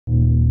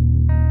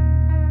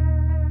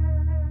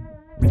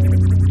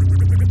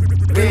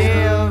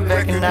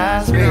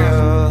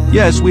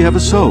Yes, we have a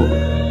soul,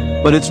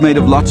 but it's made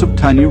of lots of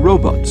tiny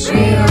robots.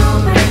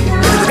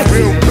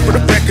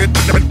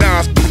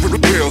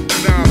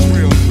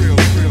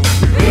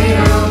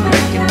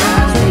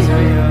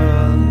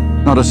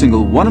 Not a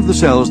single one of the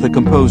cells that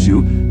compose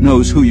you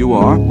knows who you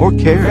are or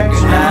cares.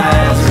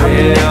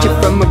 Coming at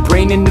you from a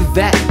brain in the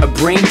vat, a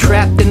brain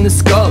trapped in the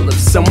skull of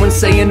someone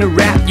saying a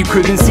rap. You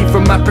couldn't see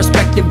from my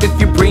perspective if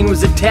your brain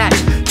was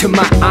attached to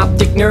my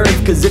optic nerve,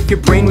 cause if your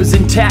brain was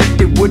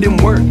intact it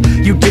wouldn't work.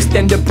 You just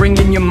end up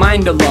bringing your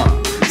mind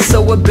along.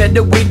 So a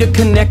better way to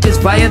connect is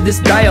via this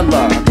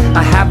dialogue.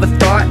 I have a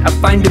thought, I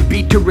find a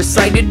beat to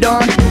recite it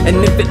on, and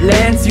if it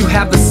lands you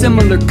have a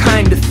similar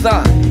kind of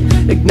thought,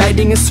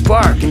 igniting a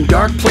spark in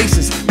dark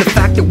places. The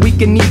fact that we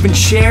can even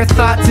share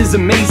thoughts is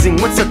amazing.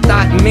 What's a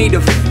thought made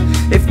of,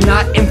 if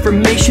not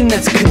information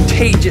that's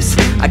contagious?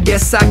 I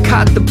guess I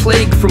caught the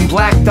plague from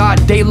Black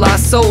Thought, De La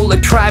Soul, a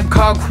Tribe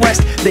Called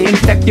Quest. They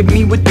infected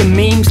me with the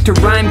memes to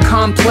rhyme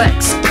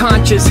complex.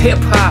 Conscious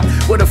hip-hop,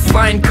 what a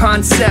fine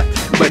concept.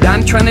 But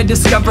I'm trying to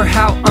discover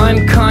how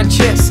I'm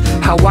conscious,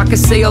 how I can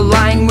say a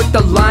line with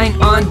the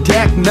line on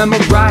deck,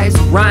 memorize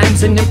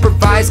rhymes and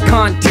improvise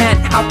content.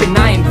 How can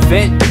I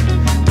invent?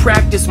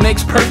 Practice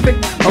makes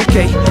perfect?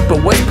 Okay,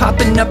 but what's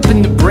popping up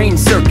in the brain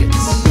circuits?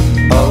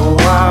 Oh,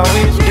 are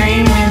we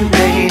dreaming,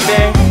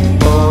 baby?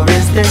 Or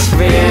is this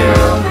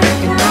real?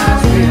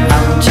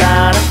 I'm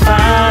trying to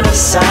find a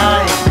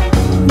sign,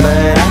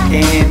 but I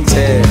can't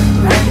tell.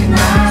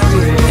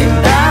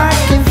 And I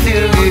can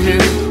feel you,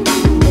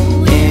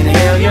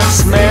 inhale your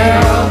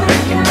smell.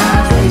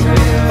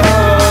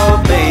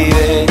 Oh,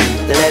 baby,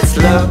 let's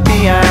look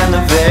beyond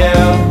the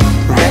veil.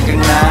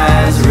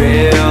 Recognize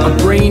real. A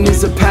brain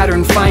is a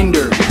pattern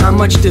finder. How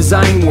much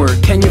design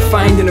work can you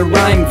find in a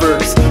rhyme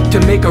verse? To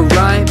make a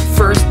rhyme,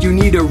 first you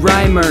need a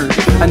rhymer,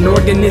 an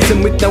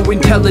organism with no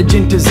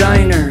intelligent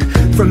designer.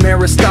 From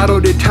Aristotle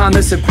to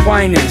Thomas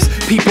Aquinas,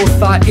 people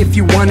thought if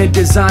you want to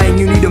design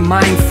you need a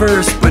mind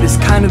first, but it's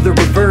kind of the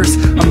reverse.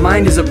 A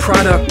mind is a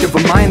product of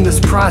a mindless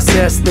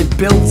process that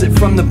builds it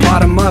from the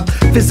bottom up.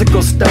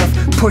 Physical stuff,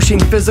 pushing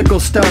physical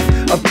stuff.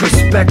 A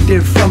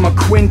perspective from a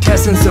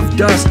quintessence of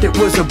dust. It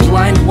was a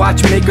blind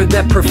watchmaker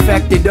that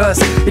perfected us.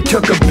 It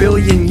took 1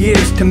 billion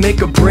years to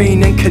make a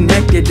brain and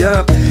connect it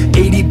up.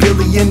 80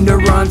 billion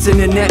neurons in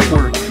a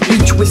network,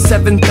 each with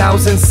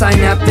 7,000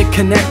 synaptic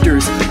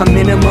connectors. A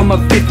minimum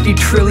of 50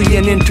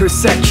 trillion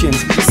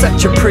intersections.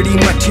 Such a pretty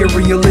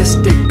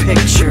materialistic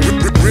picture.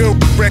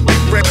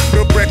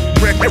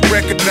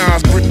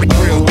 Recognize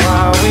real.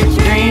 Are we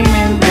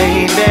dreaming,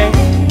 baby?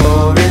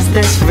 Or is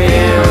this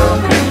real?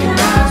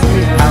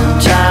 I'm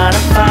trying to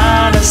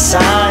find a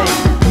sign,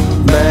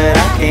 but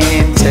I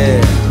can't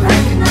tell.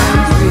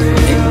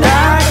 And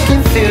I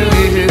can feel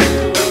you,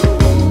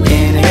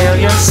 inhale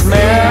your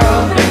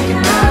smell.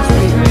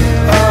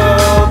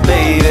 Oh,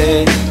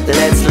 baby,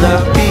 let's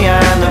look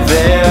beyond the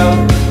veil.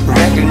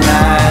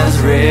 Recognize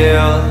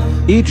real.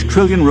 Each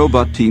trillion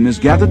robot team is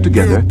gathered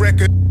together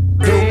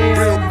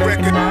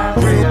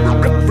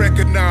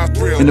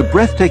in a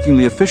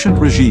breathtakingly efficient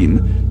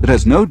regime that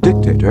has no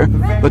dictator,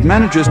 but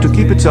manages to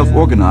keep itself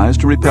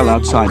organized to repel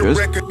outsiders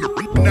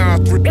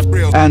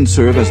and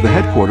serve as the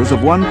headquarters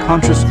of one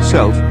conscious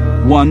self,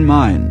 one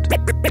mind.